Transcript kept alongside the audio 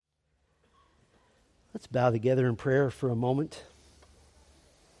Let's bow together in prayer for a moment.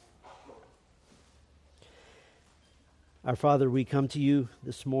 Our Father, we come to you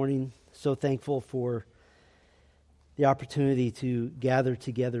this morning so thankful for the opportunity to gather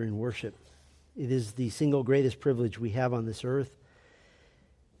together in worship. It is the single greatest privilege we have on this earth,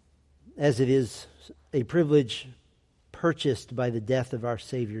 as it is a privilege purchased by the death of our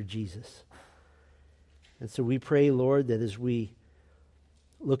Savior Jesus. And so we pray, Lord, that as we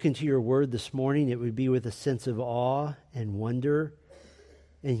look into your word this morning, it would be with a sense of awe and wonder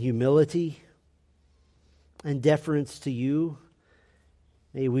and humility and deference to you.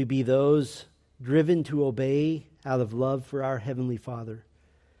 May we be those driven to obey out of love for our Heavenly Father.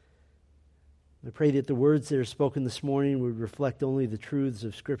 I pray that the words that are spoken this morning would reflect only the truths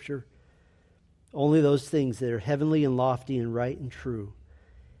of Scripture, only those things that are heavenly and lofty and right and true,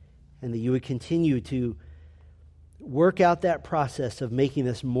 and that you would continue to work out that process of making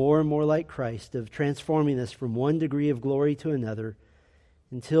us more and more like Christ, of transforming us from one degree of glory to another,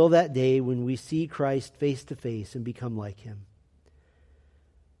 until that day when we see Christ face to face and become like Him.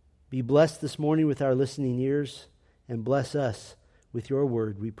 Be blessed this morning with our listening ears, and bless us with your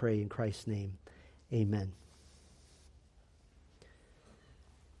word, we pray in Christ's name. Amen.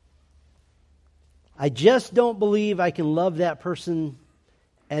 I just don't believe I can love that person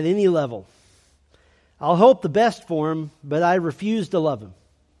at any level. I'll hope the best for him, but I refuse to love him.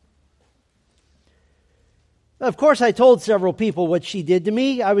 Of course, I told several people what she did to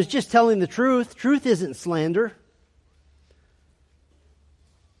me. I was just telling the truth. Truth isn't slander.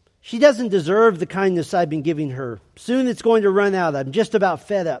 She doesn't deserve the kindness I've been giving her. Soon it's going to run out. I'm just about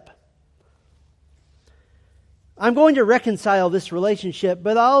fed up. I'm going to reconcile this relationship,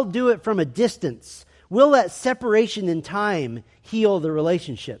 but I'll do it from a distance. Will that separation in time heal the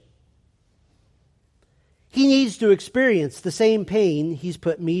relationship? He needs to experience the same pain he's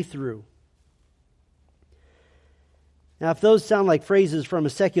put me through. Now, if those sound like phrases from a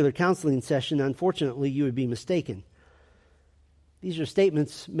secular counseling session, unfortunately, you would be mistaken. These are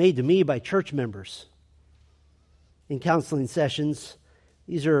statements made to me by church members in counseling sessions.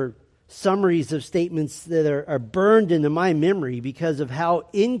 These are summaries of statements that are burned into my memory because of how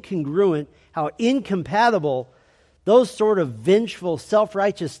incongruent, how incompatible those sort of vengeful,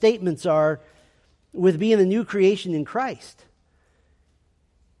 self-righteous statements are with being a new creation in Christ.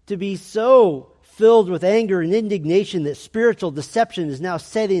 To be so filled with anger and indignation that spiritual deception is now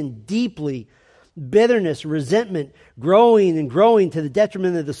set in deeply, bitterness, resentment, growing and growing to the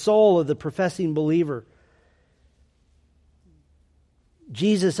detriment of the soul of the professing believer.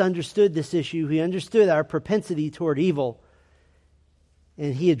 Jesus understood this issue. He understood our propensity toward evil.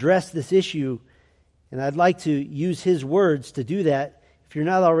 And he addressed this issue. And I'd like to use his words to do that. If you're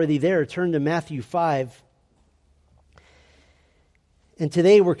not already there, turn to Matthew 5. And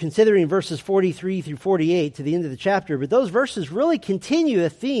today we're considering verses 43 through 48 to the end of the chapter. But those verses really continue a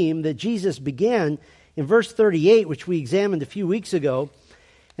theme that Jesus began in verse 38, which we examined a few weeks ago.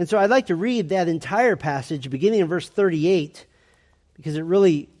 And so I'd like to read that entire passage beginning in verse 38 because it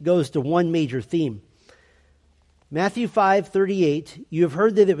really goes to one major theme. Matthew 5:38, you have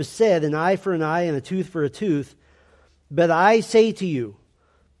heard that it was said, an eye for an eye and a tooth for a tooth. But I say to you,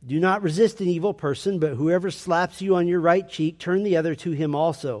 do not resist an evil person, but whoever slaps you on your right cheek, turn the other to him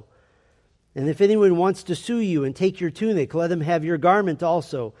also. And if anyone wants to sue you and take your tunic, let him have your garment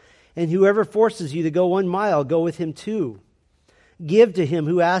also. And whoever forces you to go 1 mile, go with him 2. Give to him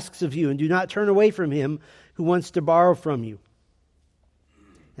who asks of you, and do not turn away from him who wants to borrow from you.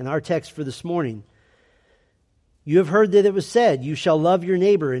 And our text for this morning, you have heard that it was said, you shall love your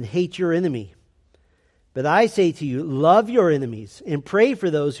neighbor and hate your enemy. But I say to you, love your enemies and pray for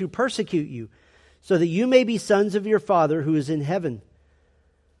those who persecute you, so that you may be sons of your Father who is in heaven.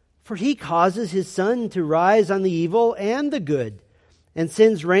 For he causes his sun to rise on the evil and the good, and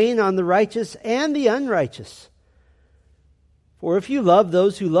sends rain on the righteous and the unrighteous. For if you love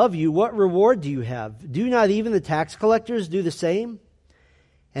those who love you, what reward do you have? Do not even the tax collectors do the same?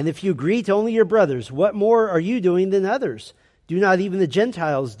 And if you greet only your brothers, what more are you doing than others? Do not even the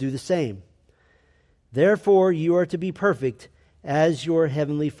Gentiles do the same? Therefore, you are to be perfect as your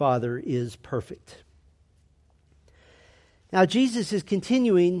heavenly Father is perfect. Now, Jesus is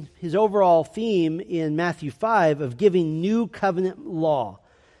continuing his overall theme in Matthew 5 of giving new covenant law.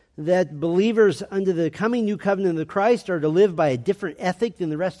 That believers under the coming new covenant of Christ are to live by a different ethic than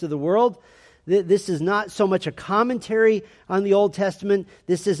the rest of the world. This is not so much a commentary on the Old Testament.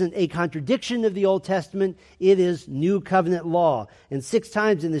 This isn't a contradiction of the Old Testament. It is new covenant law. And 6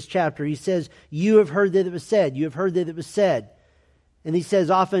 times in this chapter he says, you have heard that it was said. You have heard that it was said. And he says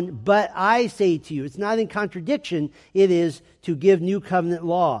often, but I say to you. It's not in contradiction. It is to give new covenant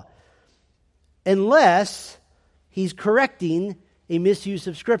law. unless he's correcting a misuse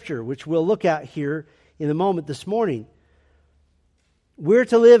of Scripture, which we'll look at here in a moment this morning. We're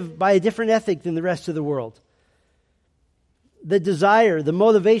to live by a different ethic than the rest of the world. The desire, the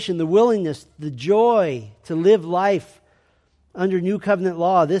motivation, the willingness, the joy to live life under New Covenant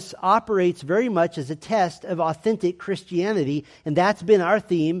law, this operates very much as a test of authentic Christianity, and that's been our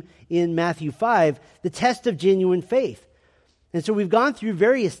theme in Matthew 5, the test of genuine faith. And so we've gone through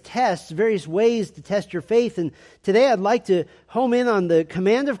various tests, various ways to test your faith, and today I'd like to home in on the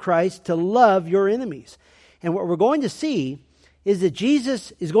command of Christ to love your enemies. And what we're going to see is that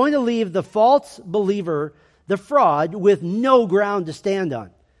Jesus is going to leave the false believer, the fraud, with no ground to stand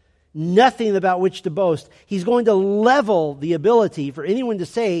on. Nothing about which to boast. He's going to level the ability for anyone to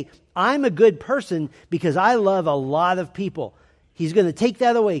say, I'm a good person because I love a lot of people. He's going to take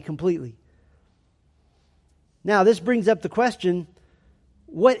that away completely. Now, this brings up the question,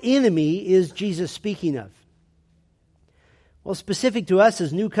 what enemy is Jesus speaking of? Well, specific to us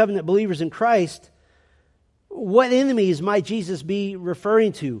as New Covenant believers in Christ, what enemies might Jesus be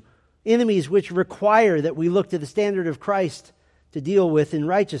referring to? Enemies which require that we look to the standard of Christ to deal with in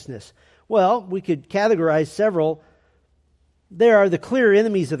righteousness. Well, we could categorize several. There are the clear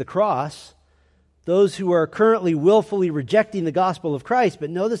enemies of the cross, those who are currently willfully rejecting the gospel of Christ. But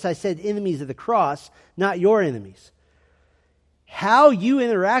notice I said enemies of the cross, not your enemies. How you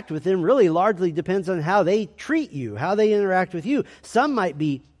interact with them really largely depends on how they treat you, how they interact with you. Some might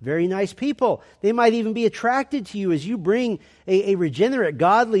be very nice people. They might even be attracted to you as you bring a regenerate,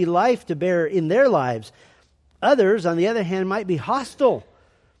 godly life to bear in their lives. Others, on the other hand, might be hostile,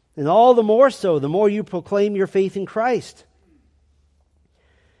 and all the more so the more you proclaim your faith in Christ.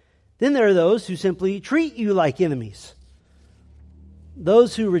 Then there are those who simply treat you like enemies.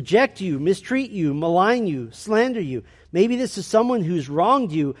 Those who reject you, mistreat you, malign you, slander you. Maybe this is someone who's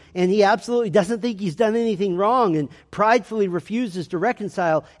wronged you and he absolutely doesn't think he's done anything wrong and pridefully refuses to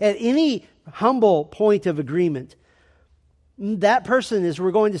reconcile at any humble point of agreement. That person, as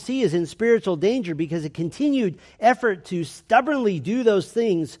we're going to see, is in spiritual danger because a continued effort to stubbornly do those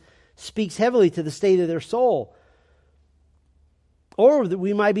things speaks heavily to the state of their soul. Or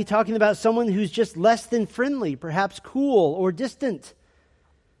we might be talking about someone who's just less than friendly, perhaps cool or distant.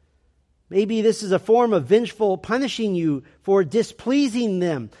 Maybe this is a form of vengeful punishing you for displeasing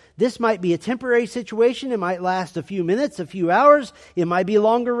them. This might be a temporary situation. It might last a few minutes, a few hours. It might be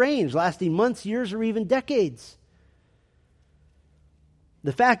longer range, lasting months, years, or even decades.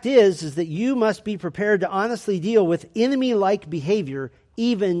 The fact is that you must be prepared to honestly deal with enemy-like behavior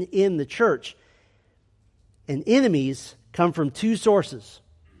even in the church. And enemies come from two sources.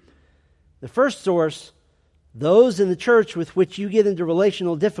 The first source, those in the church with which you get into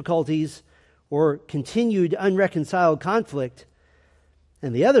relational difficulties or continued unreconciled conflict.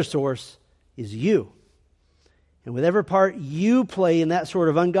 And the other source is you. And whatever part you play in that sort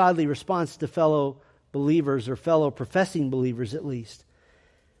of ungodly response to fellow believers or fellow professing believers at least.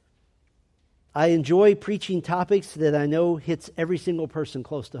 I enjoy preaching topics that I know hits every single person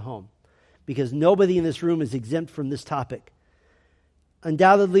close to home, because nobody in this room is exempt from this topic.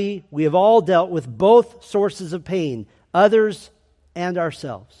 Undoubtedly, we have all dealt with both sources of pain, others and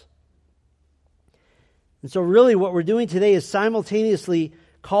ourselves. And so really what we're doing today is simultaneously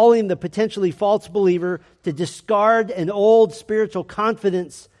calling the potentially false believer to discard an old spiritual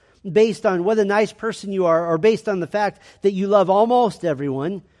confidence based on what a nice person you are, or based on the fact that you love almost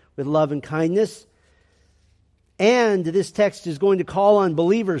everyone with love and kindness. And this text is going to call on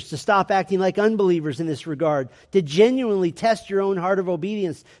believers to stop acting like unbelievers in this regard, to genuinely test your own heart of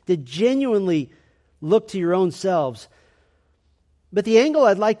obedience, to genuinely look to your own selves. But the angle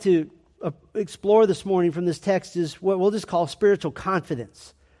I'd like to explore this morning from this text is what we'll just call spiritual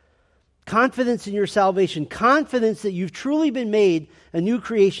confidence. Confidence in your salvation, confidence that you've truly been made a new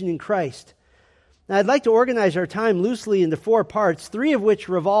creation in Christ. Now, I'd like to organize our time loosely into 4 parts, 3 of which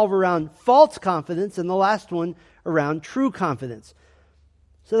revolve around false confidence and the last one around true confidence.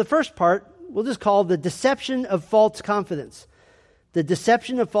 So the first part we'll just call the deception of false confidence. The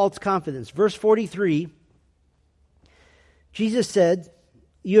deception of false confidence. Verse 43, Jesus said,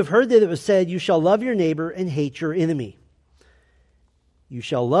 "You have heard that it was said, you shall love your neighbor and hate your enemy." You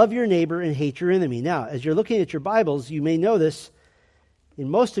shall love your neighbor and hate your enemy. Now, as you're looking at your Bibles, you may notice in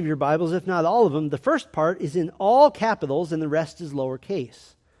most of your Bibles, if not all of them, the first part is in all capitals and the rest is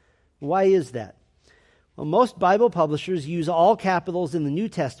lowercase. Why is that? Well, most Bible publishers use all capitals in the New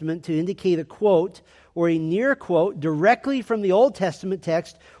Testament to indicate a quote or a near quote directly from the Old Testament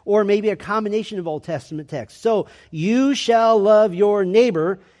text, or maybe a combination of Old Testament texts. So, "You shall love your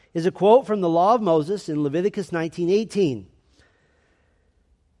neighbor" is a quote from the Law of Moses in Leviticus 19:18.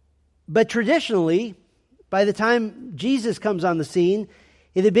 But traditionally, by the time Jesus comes on the scene,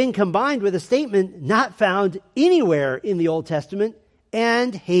 it had been combined with a statement not found anywhere in the Old Testament,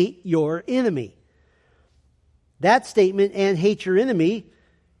 and hate your enemy. That statement, and hate your enemy,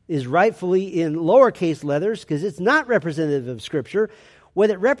 is rightfully in lowercase letters because it's not representative of Scripture. What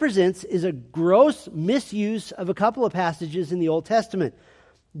it represents is a gross misuse of a couple of passages in the Old Testament.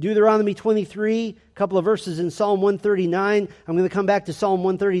 Deuteronomy 23, a couple of verses in Psalm 139. I'm going to come back to Psalm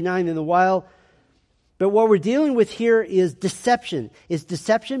 139 in a while. But what we're dealing with here is deception. It's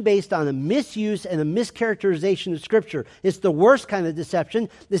deception based on a misuse and a mischaracterization of Scripture. It's the worst kind of deception.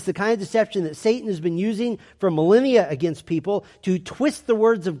 It's the kind of deception that Satan has been using for millennia against people to twist the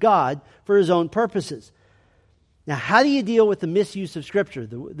words of God for his own purposes. Now, how do you deal with the misuse of Scripture?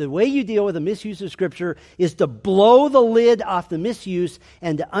 The way you deal with the misuse of Scripture is to blow the lid off the misuse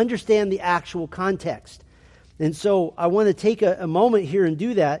and to understand the actual context. And so I want to take a moment here and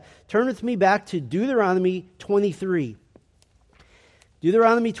do that. Turn with me back to Deuteronomy 23.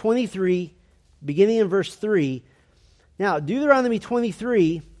 Deuteronomy 23, beginning in verse 3. Now, Deuteronomy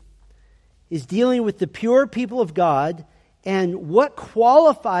 23 is dealing with the pure people of God and what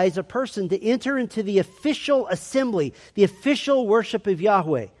qualifies a person to enter into the official assembly, the official worship of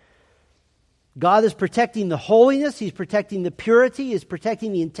Yahweh. God is protecting the holiness, He's protecting the purity, He's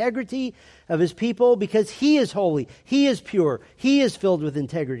protecting the integrity of His people because He is holy, He is pure, He is filled with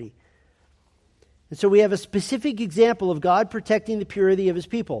integrity. And so we have a specific example of God protecting the purity of His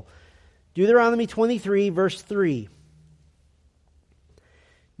people. Deuteronomy 23, verse 3.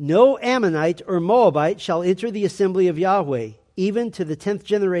 No Ammonite or Moabite shall enter the assembly of Yahweh, even to the 10th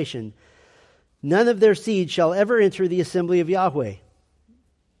generation. None of their seed shall ever enter the assembly of Yahweh.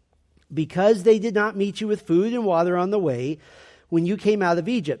 Because they did not meet you with food and water on the way when you came out of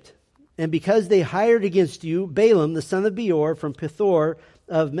Egypt, and because they hired against you Balaam the son of Beor from Pethor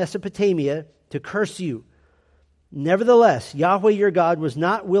of Mesopotamia to curse you. Nevertheless, Yahweh your God was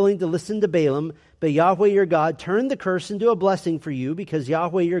not willing to listen to Balaam, but Yahweh your God turned the curse into a blessing for you because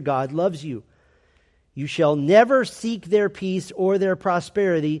Yahweh your God loves you. You shall never seek their peace or their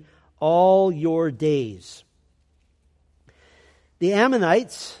prosperity all your days. The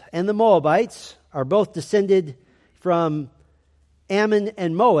Ammonites and the Moabites are both descended from Ammon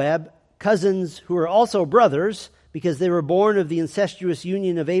and Moab, cousins who are also brothers because they were born of the incestuous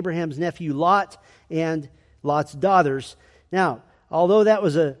union of Abraham's nephew Lot and Lot's daughters. Now, although that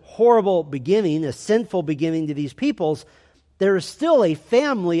was a horrible beginning, a sinful beginning to these peoples, there is still a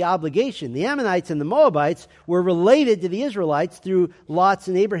family obligation. The Ammonites and the Moabites were related to the Israelites through Lot's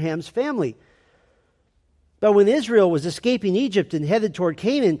and Abraham's family. But when Israel was escaping Egypt and headed toward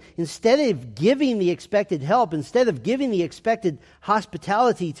Canaan, instead of giving the expected help, instead of giving the expected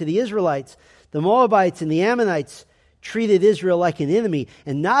hospitality to the Israelites, the Moabites and the Ammonites treated Israel like an enemy.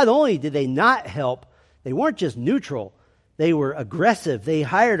 And not only did they not help, they weren't just neutral. They were aggressive. They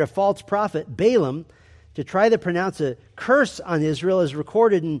hired a false prophet, Balaam, to try to pronounce a curse on Israel as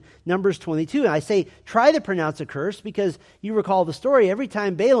recorded in Numbers 22. And I say try to pronounce a curse because you recall the story. Every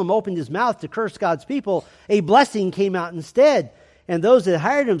time Balaam opened his mouth to curse God's people, a blessing came out instead. And those that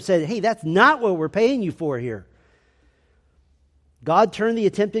hired him said, hey, that's not what we're paying you for here. God turned the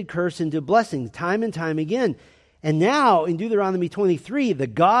attempted curse into blessings time and time again. And now in Deuteronomy 23, the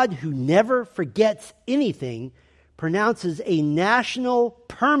God who never forgets anything pronounces a national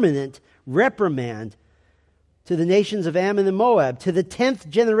permanent reprimand to the nations of Ammon and Moab, to the 10th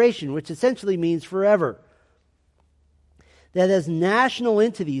generation, which essentially means forever. That as national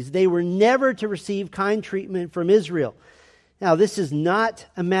entities, they were never to receive kind treatment from Israel. Now, this is not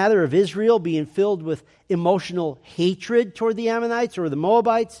a matter of Israel being filled with emotional hatred toward the Ammonites or the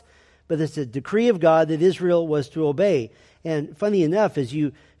Moabites, but it's a decree of God that Israel was to obey. And funny enough, if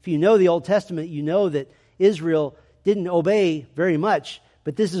you know the Old Testament, you know that Israel didn't obey very much,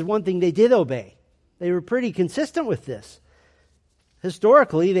 but this is one thing they did obey. They were pretty consistent with this.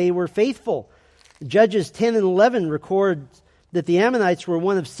 Historically, they were faithful. Judges 10 and 11 record that the Ammonites were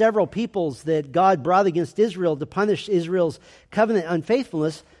one of several peoples that God brought against Israel to punish Israel's covenant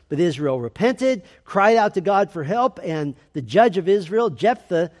unfaithfulness. But Israel repented, cried out to God for help, and the judge of Israel,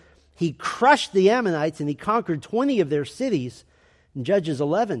 Jephthah, he crushed the Ammonites and he conquered 20 of their cities in Judges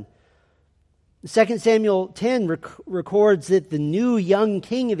 11. 2 Samuel 10 records that the new young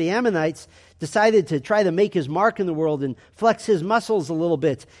king of the Ammonites decided to try to make his mark in the world and flex his muscles a little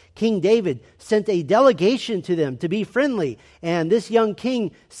bit. King David sent a delegation to them to be friendly, and this young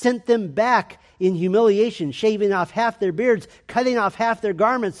king sent them back in humiliation, shaving off half their beards, cutting off half their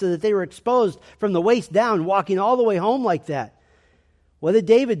garments so that they were exposed from the waist down, walking all the way home like that. What did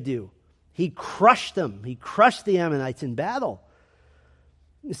David do? He crushed them. He crushed the Ammonites in battle.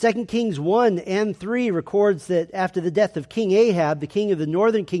 2 Kings 1 and 3 records that after the death of King Ahab, the king of the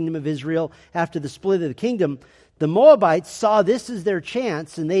northern kingdom of Israel, after the split of the kingdom, the Moabites saw this as their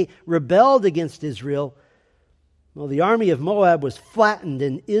chance and they rebelled against Israel. Well, the army of Moab was flattened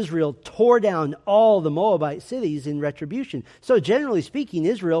and Israel tore down all the Moabite cities in retribution. So generally speaking,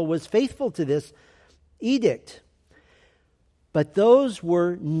 Israel was faithful to this edict. But those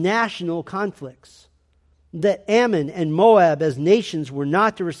were national conflicts. That Ammon and Moab as nations were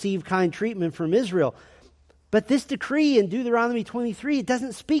not to receive kind treatment from Israel. But this decree in Deuteronomy 23, it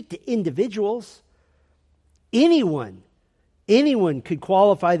doesn't speak to individuals. Anyone could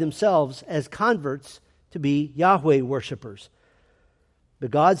qualify themselves as converts to be Yahweh worshipers.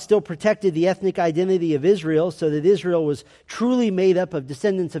 But God still protected the ethnic identity of Israel so that Israel was truly made up of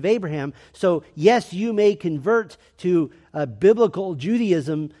descendants of Abraham. So yes, you may convert to biblical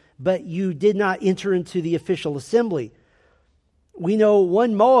Judaism, but you did not enter into the official assembly. We know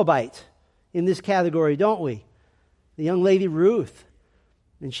one Moabite in this category, don't we? The young lady Ruth.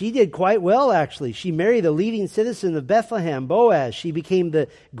 And she did quite well, actually. She married a leading citizen of Bethlehem, Boaz. She became the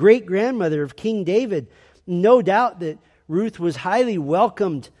great-grandmother of King David. No doubt that Ruth was highly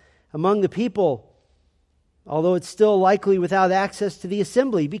welcomed among the people, although it's still likely without access to the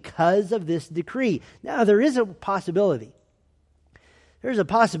assembly because of this decree. Now, there is a possibility. There's a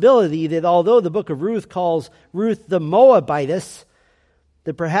possibility that although the book of Ruth calls Ruth the Moabitess,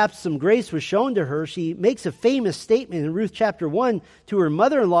 that perhaps some grace was shown to her. She makes a famous statement in Ruth chapter 1 to her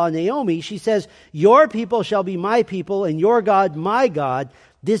mother-in-law Naomi. She says, "Your people shall be my people and your God my God."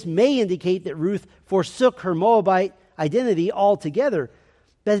 This may indicate that Ruth forsook her Moabite identity altogether.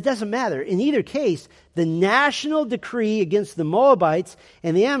 But it doesn't matter. In either case, the national decree against the Moabites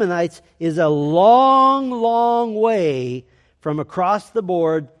and the Ammonites is a long, long way from across the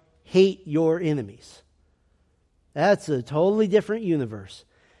board, hate your enemies. That's a totally different universe.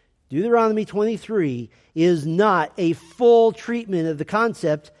 Deuteronomy 23 is not a full treatment of the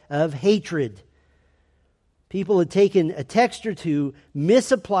concept of hatred. People had taken a text or two,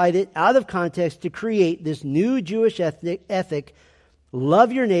 misapplied it out of context to create this new Jewish ethic,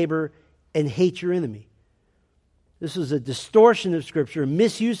 love your neighbor and hate your enemy. This was a distortion of Scripture, a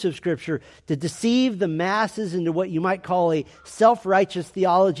misuse of Scripture to deceive the masses into what you might call a self-righteous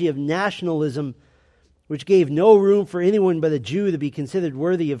theology of nationalism, which gave no room for anyone but a Jew to be considered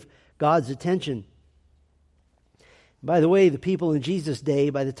worthy of God's attention. By the way, the people in Jesus' day,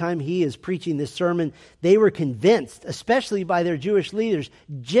 by the time he is preaching this sermon, they were convinced, especially by their Jewish leaders,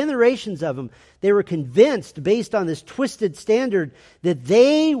 generations of them, they were convinced based on this twisted standard that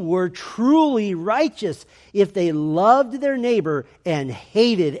they were truly righteous if they loved their neighbor and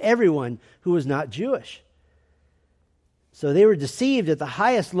hated everyone who was not Jewish. So they were deceived at the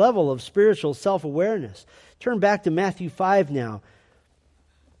highest level of spiritual self-awareness. Turn back to Matthew 5 now.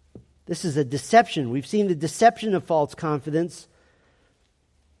 This is a deception. We've seen the deception of false confidence.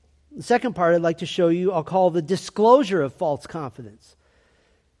 The second part I'd like to show you, I'll call the disclosure of false confidence.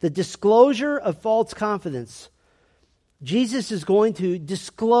 The disclosure of false confidence. Jesus is going to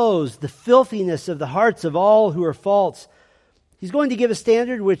disclose the filthiness of the hearts of all who are false. He's going to give a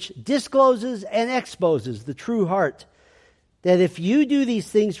standard which discloses and exposes the true heart. That if you do these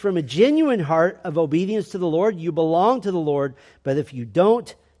things from a genuine heart of obedience to the Lord, you belong to the Lord. But if you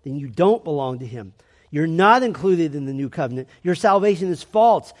don't, then you don't belong to Him. You're not included in the new covenant. Your salvation is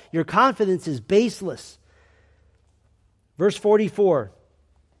false. Your confidence is baseless. Verse 44.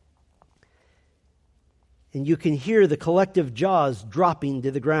 And you can hear the collective jaws dropping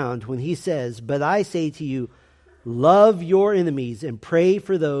to the ground when he says, "But I say to you, love your enemies and pray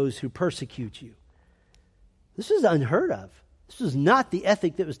for those who persecute you." This is unheard of. This was not the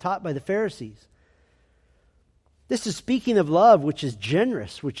ethic that was taught by the Pharisees. This is speaking of love which is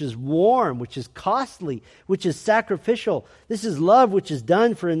generous, which is warm, which is costly, which is sacrificial. This is love which is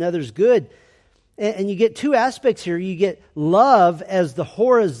done for another's good. And you get two aspects here. You get love as the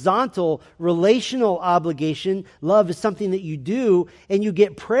horizontal relational obligation. Love is something that you do. And you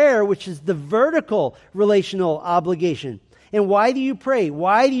get prayer, which is the vertical relational obligation. And why do you pray?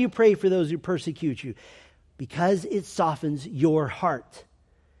 Why do you pray for those who persecute you? Because it softens your heart.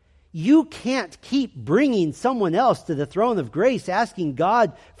 You can't keep bringing someone else to the throne of grace, asking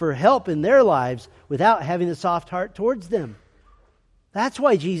God for help in their lives without having a soft heart towards them. That's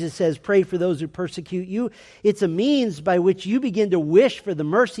why Jesus says, pray for those who persecute you. It's a means by which you begin to wish for the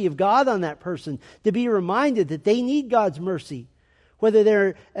mercy of God on that person, to be reminded that they need God's mercy. Whether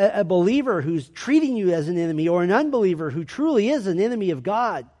they're a believer who's treating you as an enemy or an unbeliever who truly is an enemy of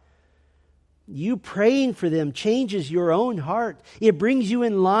God. You praying for them changes your own heart. It brings you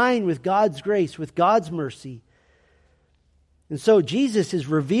in line with God's grace, with God's mercy. And so Jesus is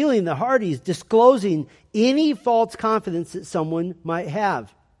revealing the heart. He's disclosing any false confidence that someone might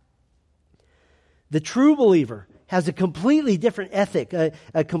have. The true believer has a completely different ethic,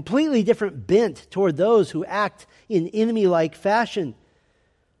 a completely different bent toward those who act in enemy-like fashion.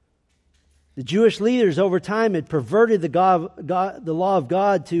 The Jewish leaders over time had perverted the law of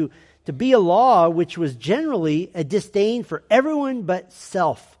God to be a law which was generally a disdain for everyone but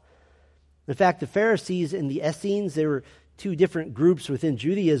self. In fact, the Pharisees and the Essenes, they were two different groups within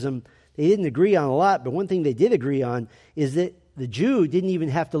Judaism. They didn't agree on a lot, but one thing they did agree on is that the Jew didn't even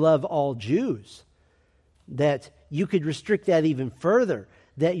have to love all Jews. That you could restrict that even further,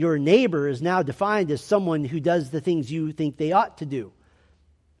 that your neighbor is now defined as someone who does the things you think they ought to do.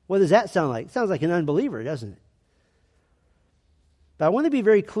 What does that sound like? It sounds like an unbeliever, doesn't it? But I want to be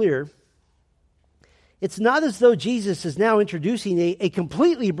very clear. It's not as though Jesus is now introducing a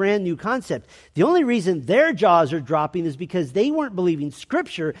completely brand new concept. The only reason their jaws are dropping is because they weren't believing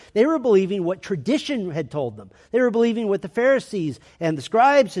Scripture. They were believing what tradition had told them. They were believing what the Pharisees and the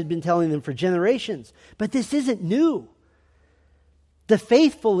scribes had been telling them for generations. But this isn't new. The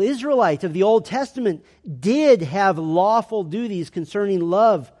faithful Israelite of the Old Testament did have lawful duties concerning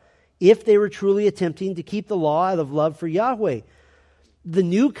love if they were truly attempting to keep the law out of love for Yahweh. The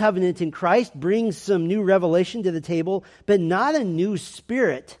new covenant in Christ brings some new revelation to the table, but not a new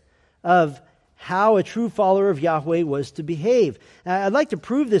spirit of how a true follower of Yahweh was to behave. I'd like to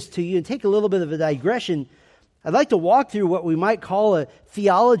prove this to you and take a little bit of a digression. I'd like to walk through what we might call a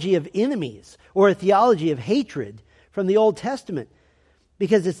theology of enemies or a theology of hatred from the Old Testament,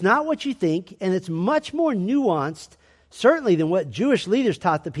 because it's not what you think, and it's much more nuanced, certainly, than what Jewish leaders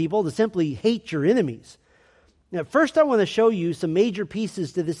taught the people to simply hate your enemies. Now, first I want to show you some major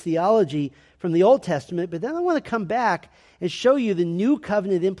pieces to this theology from the Old Testament, but then I want to come back and show you the new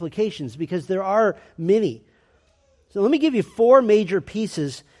covenant implications, because there are many. So let me give you 4 major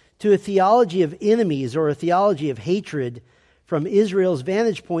pieces to a theology of enemies or a theology of hatred from Israel's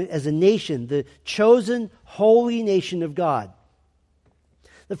vantage point as a nation, the chosen, holy nation of God.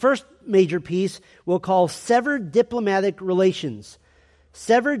 The first major piece we'll call severed diplomatic relations.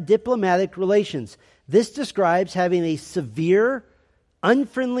 Severed diplomatic relations. This describes having a severe,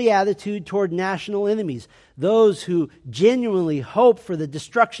 unfriendly attitude toward national enemies, those who genuinely hope for the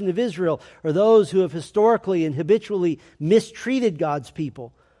destruction of Israel, or those who have historically and habitually mistreated God's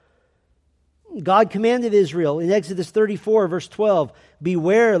people. God commanded Israel in Exodus 34, verse 12,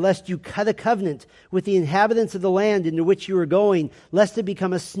 "Beware lest you cut a covenant with the inhabitants of the land into which you are going, lest it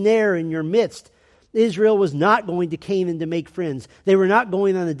become a snare in your midst." Israel was not going to Canaan to make friends. They were not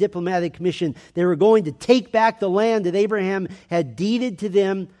going on a diplomatic mission. They were going to take back the land that Abraham had deeded to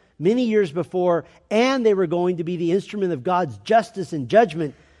them many years before, and they were going to be the instrument of God's justice and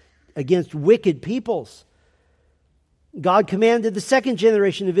judgment against wicked peoples. God commanded the second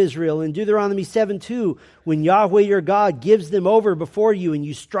generation of Israel in Deuteronomy 7:2, "When Yahweh your God gives them over before you and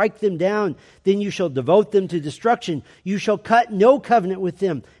you strike them down, then you shall devote them to destruction. You shall cut no covenant with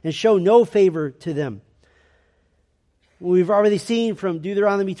them and show no favor to them." We've already seen from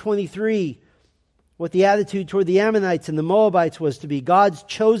Deuteronomy 23 what the attitude toward the Ammonites and the Moabites was to be. God's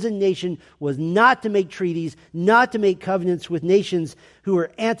chosen nation was not to make treaties, not to make covenants with nations who were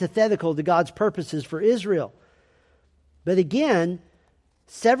antithetical to God's purposes for Israel. But again,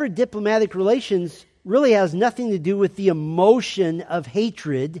 severed diplomatic relations really has nothing to do with the emotion of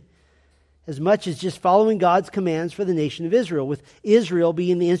hatred as much as just following God's commands for the nation of Israel, with Israel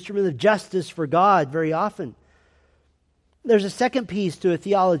being the instrument of justice for God very often. There's a second piece to a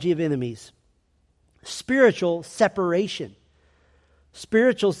theology of enemies: spiritual separation.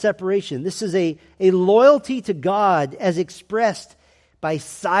 Spiritual separation. This is a loyalty to God as expressed by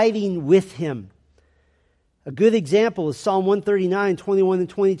siding with Him. A good example is Psalm 139, 21 and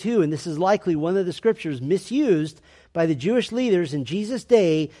 22, and this is likely one of the scriptures misused by the Jewish leaders in Jesus'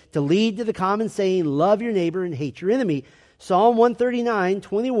 day to lead to the common saying, "Love your neighbor and hate your enemy." Psalm 139,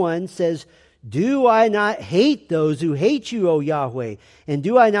 21 says, "Do I not hate those who hate you, O Yahweh? And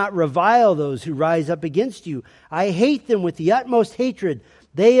do I not revile those who rise up against you? I hate them with the utmost hatred.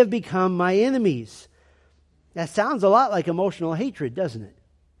 They have become my enemies." That sounds a lot like emotional hatred, doesn't it?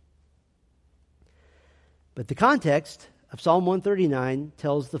 But the context of Psalm 139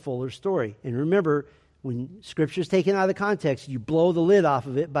 tells the fuller story. And remember, when Scripture is taken out of context, you blow the lid off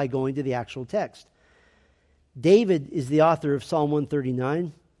of it by going to the actual text. David is the author of Psalm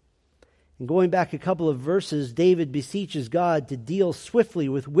 139. And going back a couple of verses, David beseeches God to deal swiftly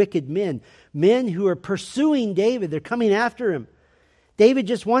with wicked men. Men who are pursuing David. They're coming after him. David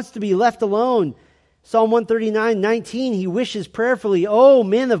just wants to be left alone. Psalm 139, 19, he wishes prayerfully, "O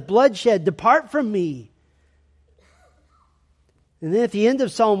men of bloodshed, depart from me." And then at the end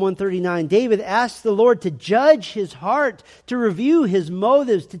of Psalm 139, David asks the Lord to judge his heart, to review his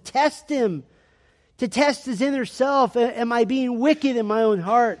motives, to test him, to test his inner self. Am I being wicked in my own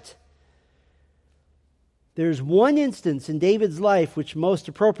heart? There's one instance in David's life which most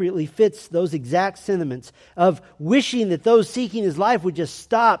appropriately fits those exact sentiments of wishing that those seeking his life would just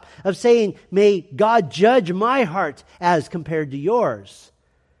stop, of saying, may God judge my heart as compared to yours.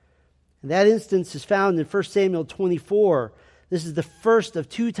 And that instance is found in 1 Samuel 24. This is the first of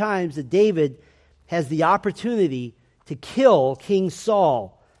two times that David has the opportunity to kill King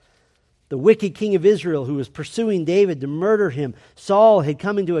Saul, the wicked king of Israel who was pursuing David to murder him. Saul had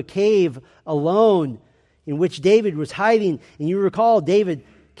come into a cave alone in which David was hiding. And you recall David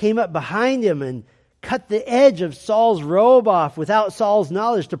came up behind him and cut the edge of Saul's robe off without Saul's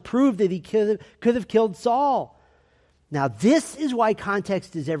knowledge to prove that he could have killed Saul. Now this is why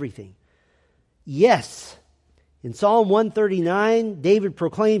context is everything. Yes, in Psalm 139, David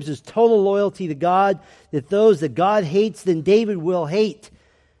proclaims his total loyalty to God, that those that God hates, then David will hate.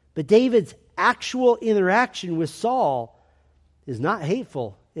 But David's actual interaction with Saul is not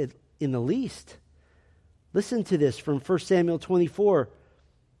hateful in the least. Listen to this from 1 Samuel 24.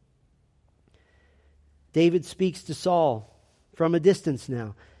 David speaks to Saul from a distance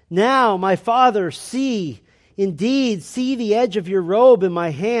now. Now, my father, see the edge of your robe in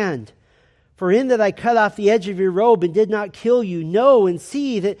my hand. For in that I cut off the edge of your robe and did not kill you, know and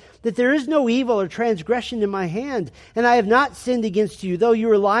see that there is no evil or transgression in my hand, and I have not sinned against you, though you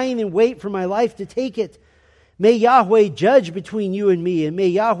were lying in wait for my life to take it. May Yahweh judge between you and me, and may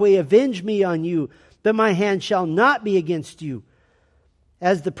Yahweh avenge me on you, but my hand shall not be against you.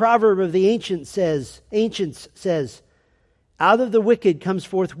 As the proverb of the ancients says, out of the wicked comes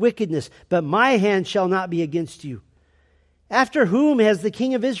forth wickedness, but my hand shall not be against you. After whom has the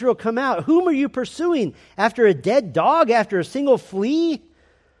king of Israel come out? Whom are you pursuing? After a dead dog? After a single flea?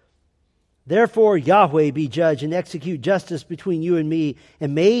 Therefore Yahweh be judge and execute justice between you and me,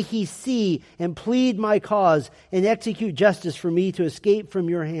 and may he see and plead my cause and execute justice for me to escape from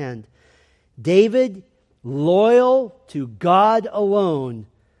your hand. David, loyal to God alone,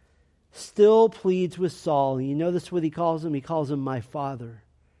 still pleads with Saul. And you notice what he calls him? He calls him my father.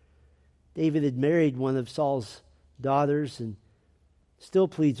 David had married one of Saul's daughters and still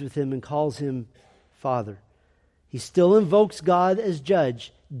pleads with him and calls him father. He still invokes God as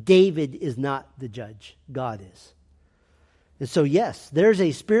judge. David is not the judge. God is. And so yes, there's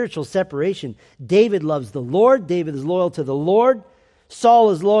a spiritual separation. David loves the Lord. David is loyal to the Lord. Saul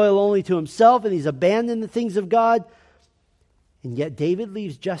is loyal only to himself, and he's abandoned the things of God. And yet David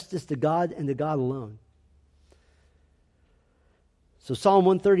leaves justice to God and to God alone. So Psalm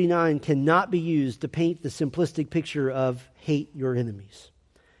 139 cannot be used to paint the simplistic picture of hate your enemies.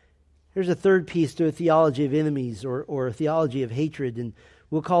 Here's a third piece to a theology of enemies or a theology of hatred, and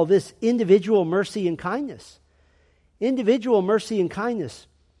we'll call this individual mercy and kindness. Individual mercy and kindness.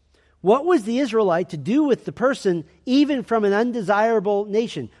 What was the Israelite to do with the person even from an undesirable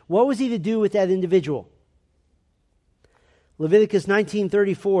nation? What was he to do with that individual? Leviticus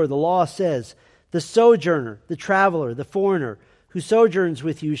 19:34, the law says, the sojourner, the traveler, the foreigner, who sojourns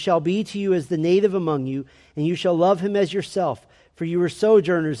with you shall be to you as the native among you, and you shall love him as yourself, for you were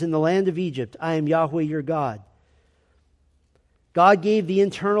sojourners in the land of Egypt. I am Yahweh your God. God gave the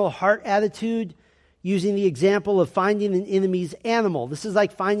internal heart attitude using the example of finding an enemy's animal. This is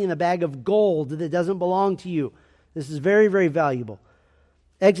like finding a bag of gold that doesn't belong to you. This is very, very valuable.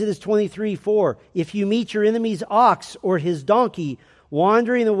 Exodus 23:4, if you meet your enemy's ox or his donkey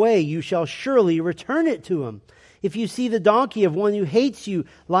wandering away, you shall surely return it to him. If you see the donkey of one who hates you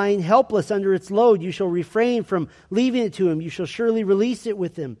lying helpless under its load, you shall refrain from leaving it to him. You shall surely release it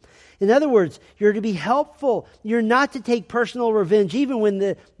with him. In other words, you're to be helpful. You're not to take personal revenge, even when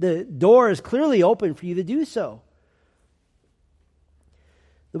the door is clearly open for you to do so.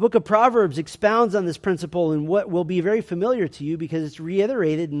 The book of Proverbs expounds on this principle in what will be very familiar to you because it's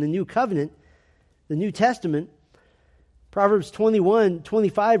reiterated in the New Covenant, the New Testament. Proverbs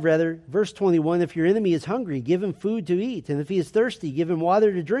 25, verse 21, if your enemy is hungry, give him food to eat. And if he is thirsty, give him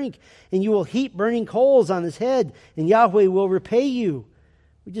water to drink. And you will heap burning coals on his head, and Yahweh will repay you.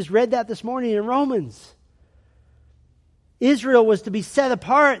 We just read that this morning in Romans. Israel was to be set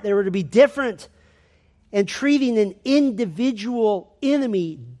apart. They were to be different. And treating an individual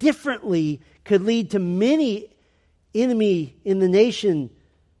enemy differently could lead to many enemy in the nation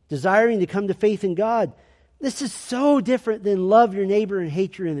desiring to come to faith in God. This is so different than love your neighbor and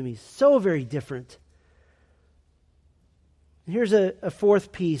hate your enemies. So very different. Here's a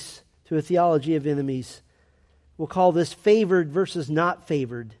fourth piece to a theology of enemies. We'll call this favored versus not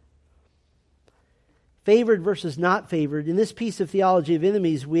favored. favored versus not favored, in this piece of theology of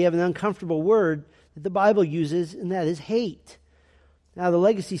enemies, we have an uncomfortable word that the Bible uses, and that is hate. Now, the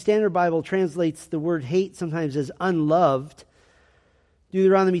Legacy Standard Bible translates the word hate sometimes as unloved.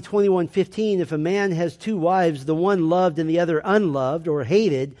 Deuteronomy 21:15, if a man has two wives, the one loved and the other unloved or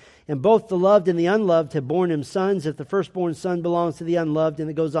hated, and both the loved and the unloved have borne him sons, if the firstborn son belongs to the unloved, and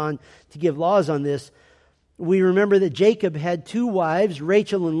it goes on to give laws on this. We remember that Jacob had two wives,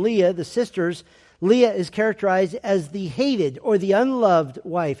 Rachel and Leah, the sisters. Leah is characterized as the hated or the unloved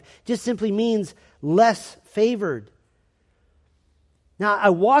wife. Just simply means less favored. Now, I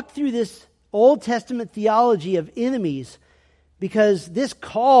walked through this Old Testament theology of enemies because this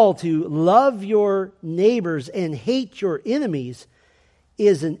call to love your neighbors and hate your enemies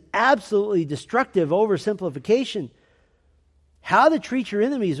is an absolutely destructive oversimplification. How to treat your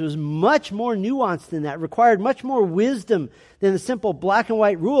enemies was much more nuanced than that, required much more wisdom than the simple black and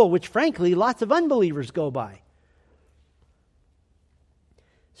white rule, which frankly lots of unbelievers go by.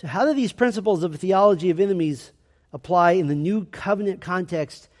 So how do these principles of theology of enemies apply in the new covenant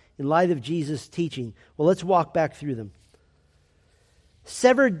context in light of Jesus' teaching? Well, let's walk back through them.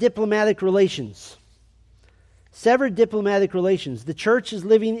 Severed diplomatic relations. Severed diplomatic relations. The church is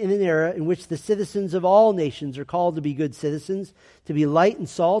living in an era in which the citizens of all nations are called to be good citizens, to be light and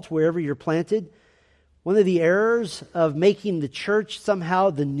salt wherever you're planted. One of the errors of making the church somehow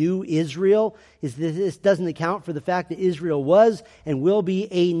the new Israel is that this doesn't account for the fact that Israel was and will be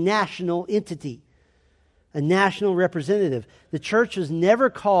a national entity, a national representative. The church was never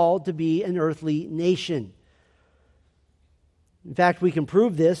called to be an earthly nation. In fact, we can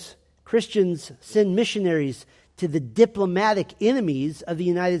prove this. Christians send missionaries to the diplomatic enemies of the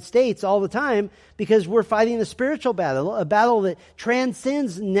United States all the time because we're fighting a spiritual battle, a battle that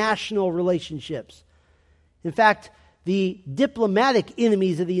transcends national relationships. In fact, the diplomatic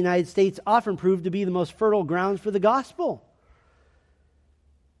enemies of the United States often prove to be the most fertile grounds for the gospel.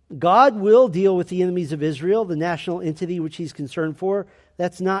 God will deal with the enemies of Israel, the national entity which He's concerned for.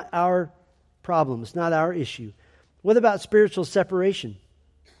 That's not our problem. It's not our issue. What about spiritual separation?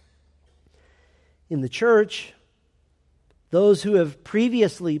 In the church, those who have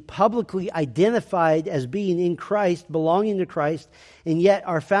previously publicly identified as being in Christ, belonging to Christ, and yet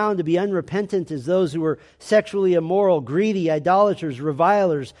are found to be unrepentant as those who are sexually immoral, greedy, idolaters,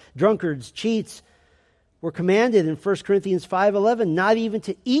 revilers, drunkards, cheats, were commanded in 1 Corinthians 5:11 not even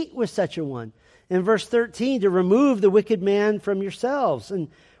to eat with such a one. In verse 13, to remove the wicked man from yourselves. And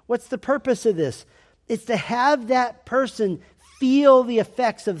what's the purpose of this? It's to have that person feel the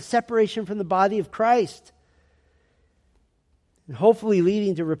effects of separation from the body of Christ, and hopefully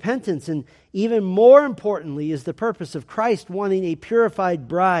leading to repentance. And even more importantly is the purpose of Christ wanting a purified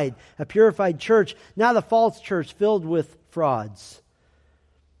bride, a purified church, not a false church filled with frauds.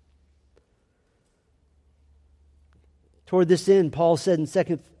 Toward this end, Paul said in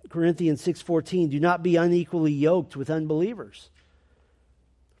 2 Corinthians 6:14, do not be unequally yoked with unbelievers.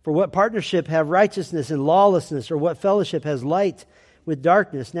 For what partnership have righteousness and lawlessness, or what fellowship has light with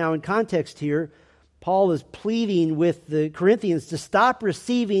darkness? Now, in context here, Paul is pleading with the Corinthians to stop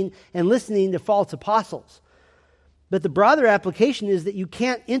receiving and listening to false apostles. But the broader application is that you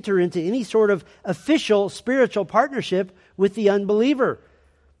can't enter into any sort of official spiritual partnership with the unbeliever.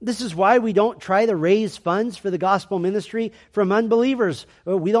 This is why we don't try to raise funds for the gospel ministry from unbelievers.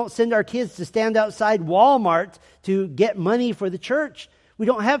 We don't send our kids to stand outside Walmart to get money for the church. We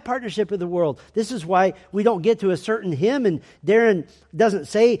don't have partnership with the world. This is why we don't get to a certain hymn and Darren doesn't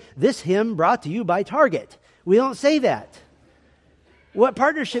say, this hymn brought to you by Target. We don't say that. What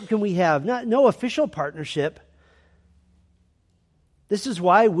partnership can we have? No official partnership. This is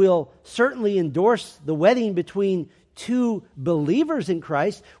why we'll certainly endorse the wedding between two believers in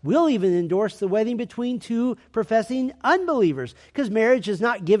Christ. We'll even endorse the wedding between two professing unbelievers, because marriage is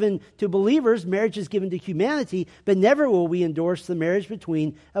not given to believers, marriage is given to humanity, but never will we endorse the marriage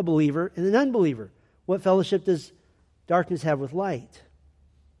between a believer and an unbeliever. What fellowship does darkness have with light?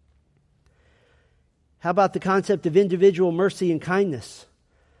 How about the concept of individual mercy and kindness?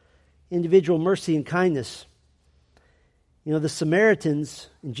 Individual mercy and kindness. You know, the Samaritans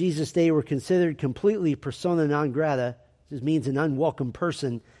in Jesus' day were considered completely persona non grata. This means an unwelcome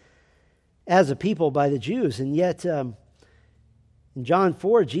person as a people by the Jews. And yet, in John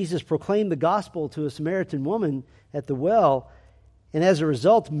 4, Jesus proclaimed the gospel to a Samaritan woman at the well. And as a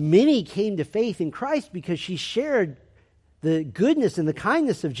result, many came to faith in Christ because she shared the goodness and the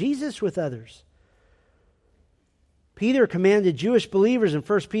kindness of Jesus with others. Peter commanded Jewish believers in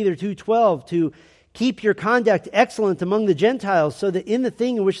 1 Peter 2:12 to keep your conduct excellent among the Gentiles, so that in the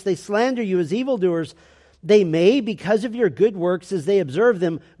thing in which they slander you as evildoers, They may, because of your good works as they observe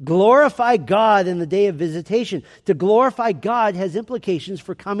them, glorify God in the day of visitation. To glorify God has implications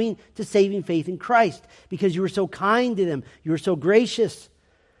for coming to saving faith in Christ, because you were so kind to them, you were so gracious.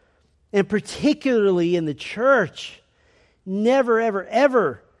 And particularly in the church, never, ever,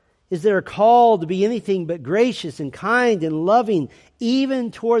 ever is there a call to be anything but gracious and kind and loving,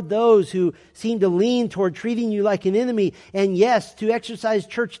 even toward those who seem to lean toward treating you like an enemy. And yes, to exercise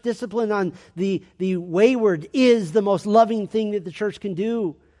church discipline on the wayward is the most loving thing that the church can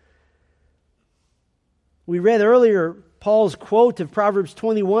do. We read earlier Paul's quote of Proverbs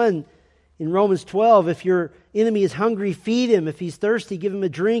 21 in Romans 12. If your enemy is hungry, feed him. If he's thirsty, give him a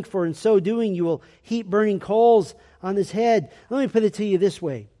drink, for in so doing you will heap burning coals on his head. Let me put it to you this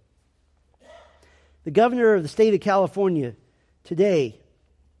way. The governor of the state of California today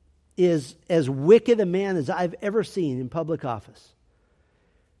is as wicked a man as I've ever seen in public office.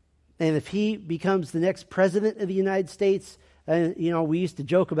 And if he becomes the next president of the United States, we used to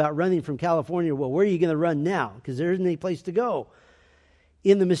joke about running from California. Well, where are you going to run now? Because there isn't any place to go.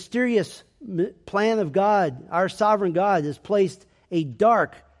 In the mysterious plan of God, our sovereign God has placed a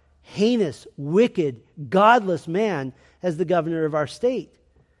dark, heinous, wicked, godless man as the governor of our state.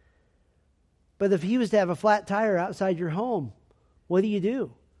 But if he was to have a flat tire outside your home, what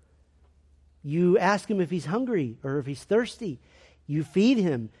do? You ask him if he's hungry or if he's thirsty. You feed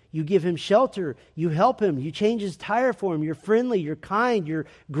him. You give him shelter. You help him. You change his tire for him. You're friendly. You're kind. You're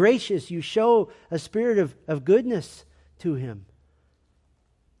gracious. You show a spirit of goodness to him.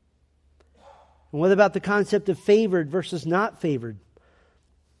 And what about the concept of favored versus not favored?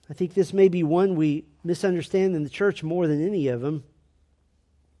 I think this may be one we misunderstand in the church more than any of them.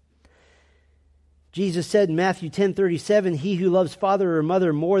 Jesus said in Matthew 10:37, "He who loves father or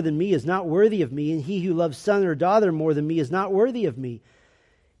mother more than me is not worthy of me, and he who loves son or daughter more than me is not worthy of me."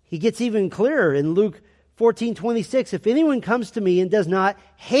 He gets even clearer in Luke 14:26, "If anyone comes to me and does not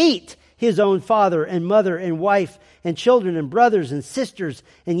hate his own father and mother and wife and children and brothers and sisters,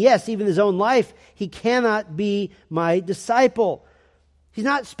 and yes, even his own life, he cannot be my disciple." He's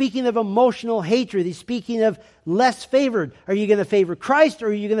not speaking of emotional hatred. He's speaking of less favored. Are you going to favor Christ or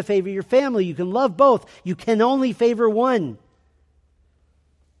are you going to favor your family? You can love both. You can only favor one.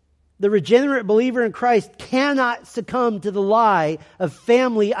 The regenerate believer in Christ cannot succumb to the lie of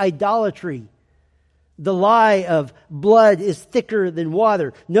family idolatry. The lie of blood is thicker than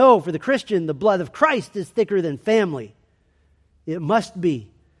water. No, for the Christian, the blood of Christ is thicker than family. It must be.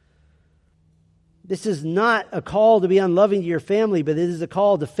 This is not a call to be unloving to your family, but it is a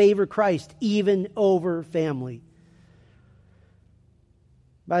call to favor Christ even over family.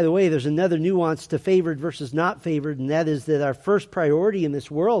 By the way, there's another nuance to favored versus not favored, and that is that our first priority in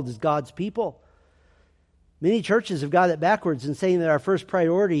this world is God's people. Many churches have got it backwards in saying that our first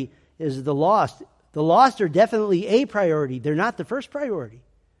priority is the lost. The lost are definitely a priority. They're not the first priority.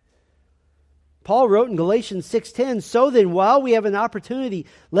 Paul wrote in Galatians 6:10, "So then, while we have an opportunity,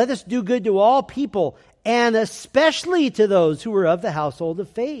 let us do good to all people, and especially to those who are of the household of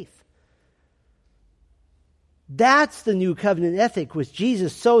faith." That's the new covenant ethic which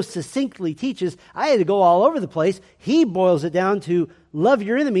Jesus so succinctly teaches. I had to go all over the place. He boils it down to love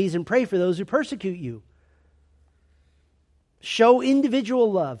your enemies and pray for those who persecute you. Show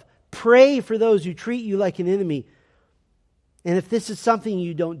individual love. Pray for those who treat you like an enemy. And if this is something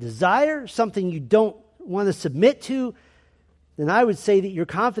you don't desire, something you don't want to submit to, then I would say that your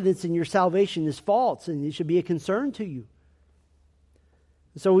confidence in your salvation is false and it should be a concern to you.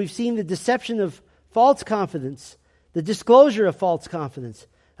 So we've seen the deception of false confidence, the disclosure of false confidence.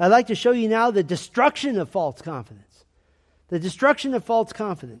 I'd like to show you now the destruction of false confidence. The destruction of false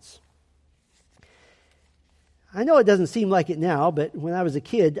confidence. I know it doesn't seem like it now, but when I was a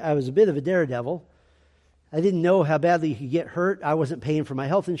kid, I was a bit of a daredevil. I didn't know how badly you could get hurt. I wasn't paying for my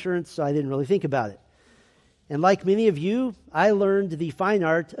health insurance, so I didn't really think about it. And like many of you, I learned the fine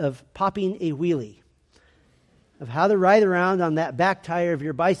art of popping a wheelie, of how to ride around on that back tire of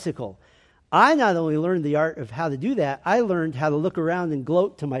your bicycle. I not only learned the art of how to do that, I learned how to look around and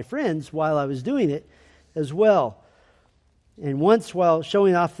gloat to my friends while I was doing it as well. And once, while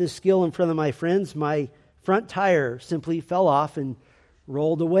showing off this skill in front of my friends, my front tire simply fell off and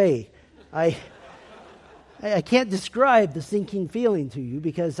rolled away. I can't describe the sinking feeling to you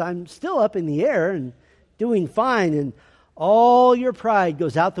because I'm still up in the air and doing fine, and all your pride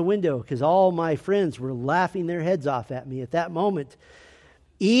goes out the window because all my friends were laughing their heads off at me at that moment.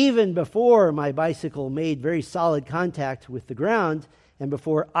 Even before my bicycle made very solid contact with the ground and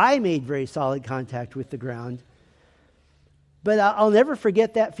before I made very solid contact with the ground. But I'll never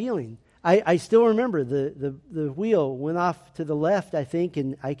forget that feeling. I still remember the wheel went off to the left, I think,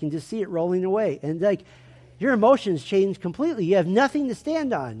 and I can just see it rolling away. And your emotions change completely. You have nothing to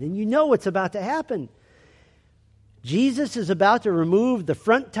stand on, and you know what's about to happen. Jesus is about to remove the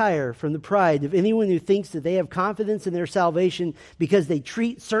front tire from the pride of anyone who thinks that they have confidence in their salvation because they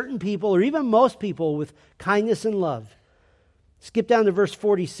treat certain people, or even most people, with kindness and love. Skip down to verse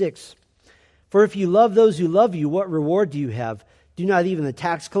 46. For if you love those who love you, what reward do you have? Do not even the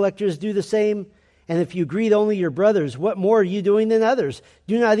tax collectors do the same? And if you greet only your brothers, what more are you doing than others?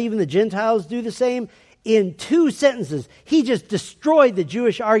 Do not even the Gentiles do the same? In 2 sentences, he just destroyed the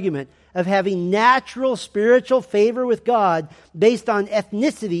Jewish argument of having natural spiritual favor with God based on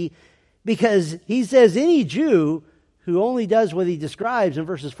ethnicity, because he says any Jew who only does what he describes in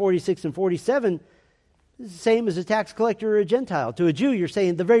verses 46 and 47 is the same as a tax collector or a Gentile. To a Jew, you're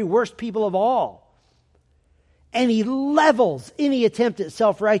saying the very worst people of all. And he levels any attempt at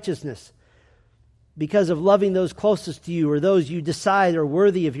self-righteousness because of loving those closest to you or those you decide are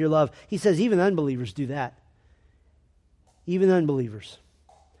worthy of your love. He says even unbelievers do that. Even unbelievers.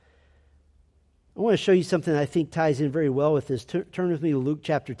 I want to show you something that I think ties in very well with this. Turn with me to Luke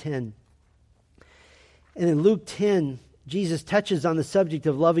chapter 10. And in Luke 10, Jesus touches on the subject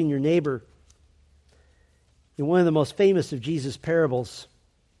of loving your neighbor in one of the most famous of Jesus' parables.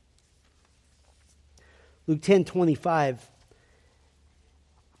 Luke 10:25.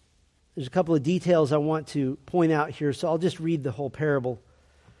 There's a couple of details I want to point out here, so I'll just read the whole parable.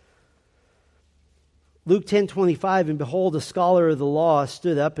 Luke 10:25, and behold, a scholar of the law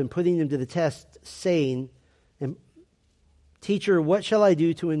stood up and putting him to the test, saying, Teacher, what shall I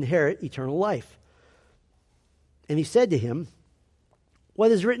do to inherit eternal life? And he said to him,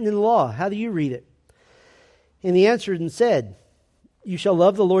 What is written in the law? How do you read it? And he answered and said, You shall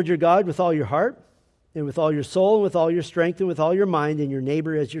love the Lord your God with all your heart, and with all your soul, and with all your strength, and with all your mind, and your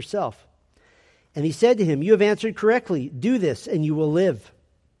neighbor as yourself. And he said to him, You have answered correctly. Do this, and you will live.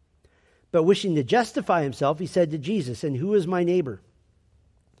 But wishing to justify himself, he said to Jesus, And who is my neighbor?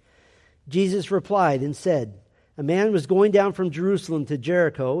 Jesus replied and said, A man was going down from Jerusalem to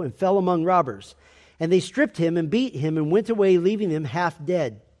Jericho and fell among robbers. And they stripped him and beat him and went away, leaving him half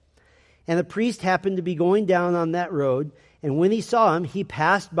dead. And the priest happened to be going down on that road, and when he saw him, he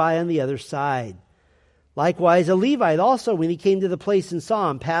passed by on the other side. Likewise, a Levite also, when he came to the place and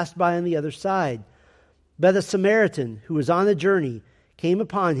saw him, passed by on the other side. But a Samaritan, who was on a journey, came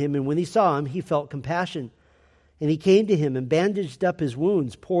upon him, and when he saw him, he felt compassion. And he came to him and bandaged up his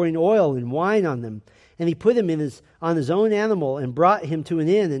wounds, pouring oil and wine on them. And he put him on his own animal and brought him to an